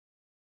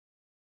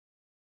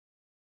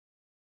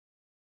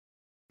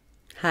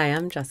Hi,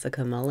 I'm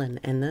Jessica Mullen,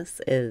 and this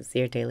is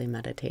your daily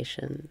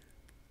meditation.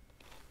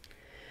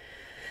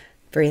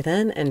 Breathe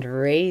in and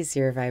raise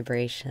your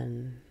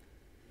vibration.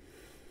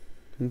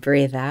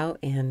 Breathe out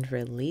and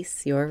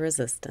release your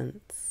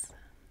resistance.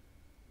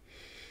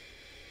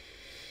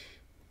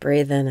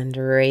 Breathe in and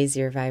raise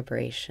your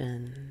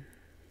vibration.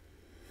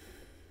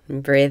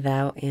 Breathe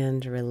out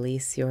and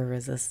release your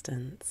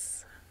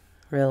resistance.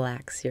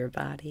 Relax your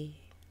body.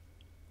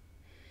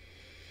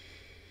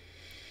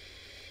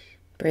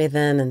 Breathe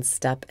in and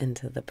step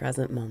into the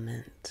present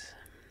moment.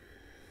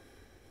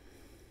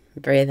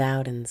 Breathe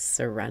out and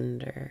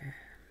surrender.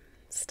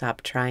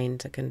 Stop trying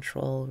to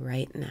control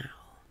right now.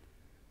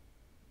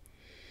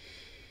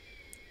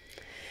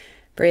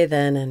 Breathe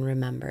in and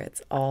remember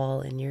it's all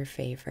in your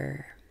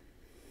favor.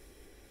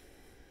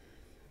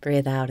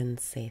 Breathe out and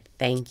say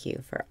thank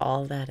you for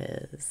all that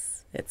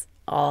is. It's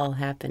all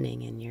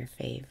happening in your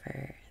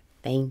favor.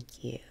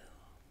 Thank you.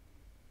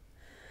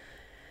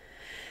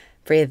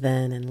 Breathe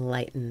in and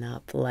lighten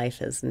up.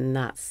 Life is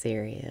not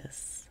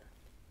serious.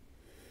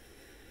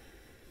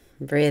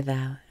 Breathe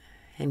out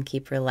and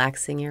keep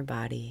relaxing your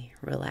body.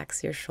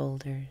 Relax your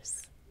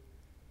shoulders.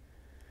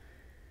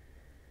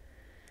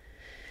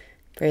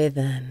 Breathe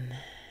in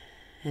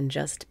and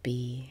just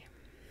be.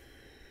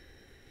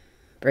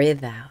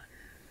 Breathe out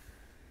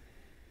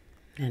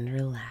and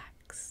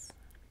relax.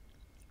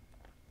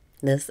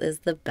 This is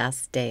the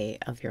best day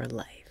of your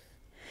life.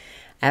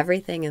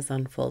 Everything is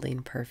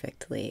unfolding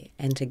perfectly,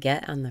 and to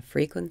get on the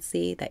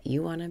frequency that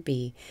you want to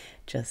be,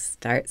 just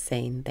start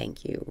saying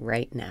thank you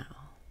right now.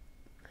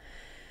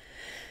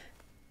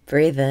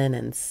 Breathe in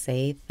and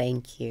say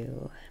thank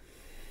you.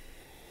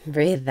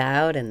 Breathe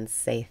out and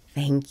say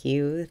thank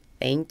you,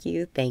 thank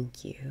you,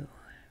 thank you.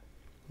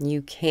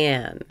 You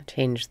can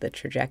change the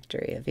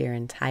trajectory of your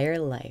entire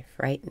life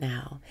right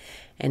now,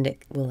 and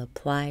it will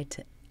apply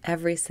to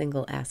every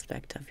single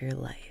aspect of your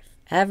life.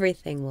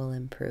 Everything will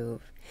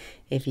improve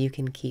if you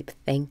can keep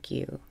thank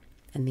you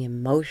and the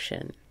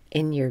emotion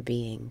in your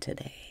being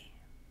today.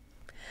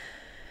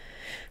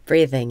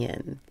 Breathing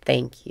in,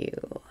 thank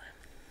you.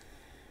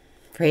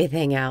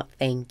 Breathing out,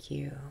 thank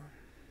you.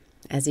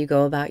 As you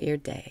go about your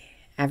day,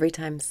 every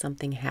time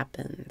something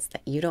happens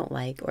that you don't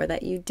like or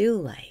that you do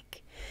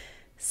like,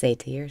 say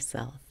to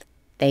yourself,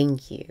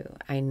 thank you.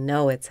 I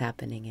know it's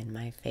happening in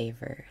my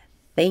favor.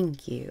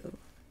 Thank you.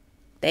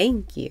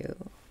 Thank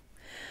you.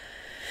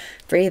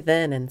 Breathe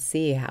in and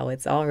see how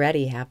it's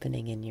already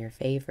happening in your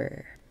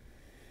favor.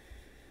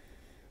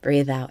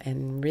 Breathe out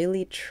and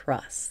really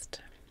trust.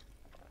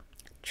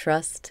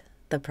 Trust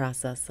the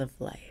process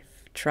of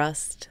life.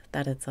 Trust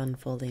that it's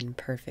unfolding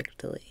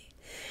perfectly.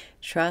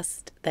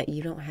 Trust that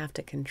you don't have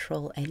to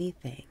control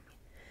anything.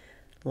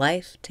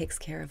 Life takes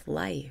care of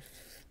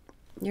life.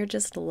 You're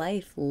just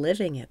life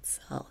living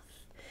itself.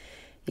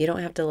 You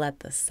don't have to let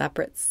the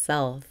separate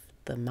self,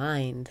 the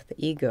mind, the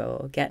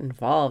ego, get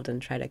involved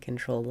and try to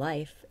control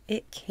life.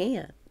 It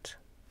can't.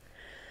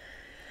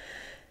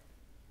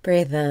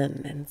 Breathe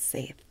in and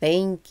say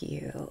thank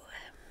you.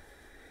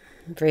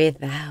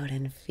 Breathe out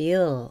and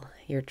feel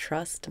your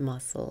trust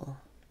muscle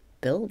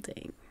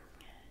building.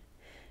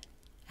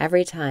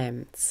 Every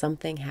time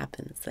something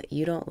happens that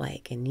you don't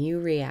like and you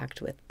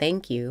react with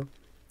thank you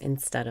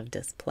instead of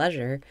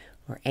displeasure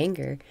or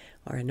anger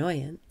or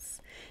annoyance,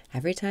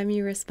 every time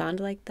you respond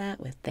like that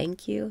with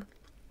thank you,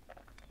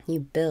 you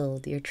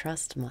build your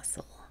trust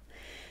muscle.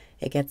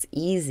 It gets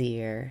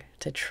easier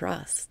to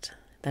trust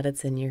that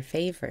it's in your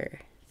favor.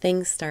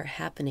 Things start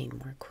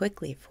happening more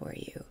quickly for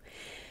you.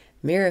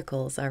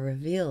 Miracles are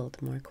revealed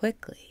more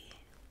quickly.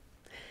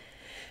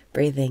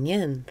 Breathing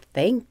in,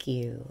 thank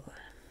you.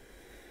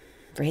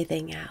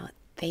 Breathing out,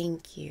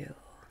 thank you.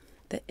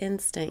 The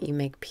instant you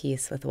make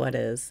peace with what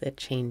is, it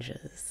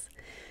changes.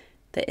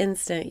 The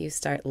instant you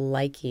start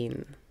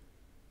liking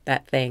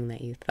that thing that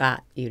you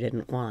thought you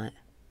didn't want,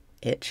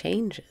 it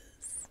changes.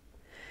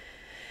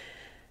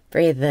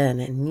 Breathe in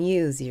and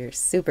use your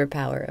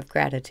superpower of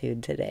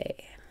gratitude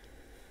today.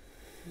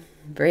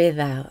 Breathe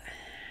out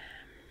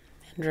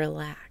and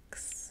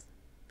relax.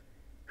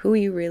 Who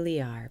you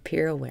really are,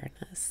 pure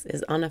awareness,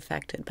 is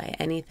unaffected by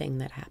anything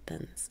that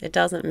happens. It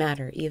doesn't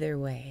matter either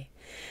way.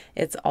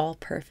 It's all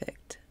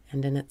perfect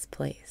and in its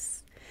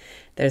place.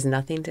 There's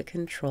nothing to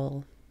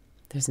control.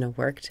 There's no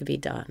work to be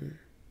done.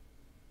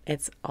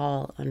 It's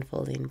all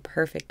unfolding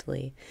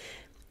perfectly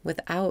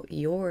without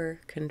your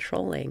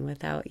controlling,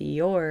 without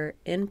your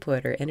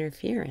input or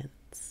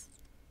interference.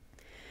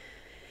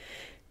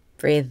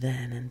 Breathe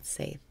in and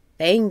say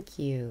thank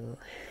you.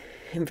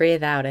 And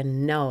breathe out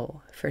and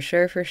know for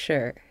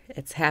sure,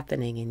 it's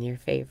happening in your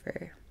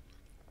favor.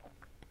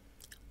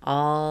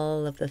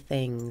 All of the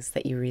things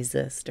that you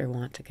resist or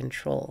want to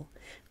control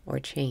or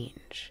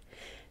change,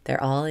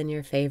 they're all in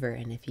your favor.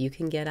 And if you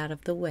can get out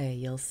of the way,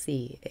 you'll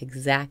see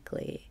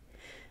exactly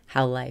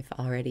how life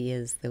already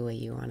is the way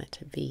you want it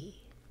to be.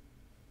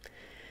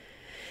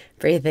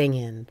 Breathing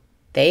in,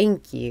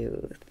 thank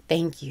you,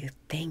 thank you,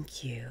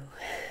 thank you.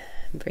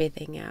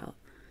 Breathing out,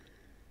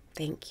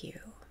 thank you.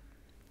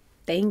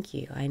 thank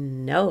you. I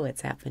know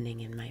it's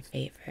happening in my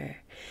favor.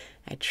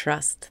 I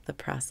trust the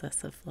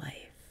process of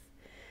life.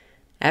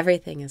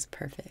 Everything is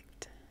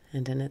perfect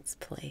and in its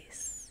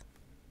place.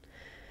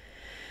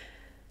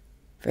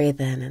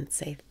 Breathe in and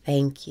say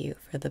thank you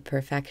for the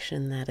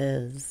perfection that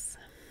is.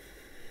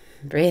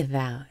 Breathe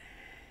out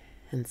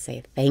and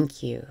say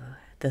thank you.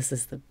 This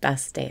is the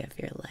best day of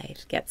your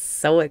life. Get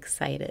so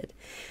excited.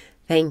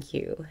 Thank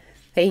you.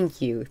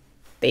 Thank you.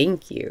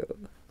 Thank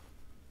you.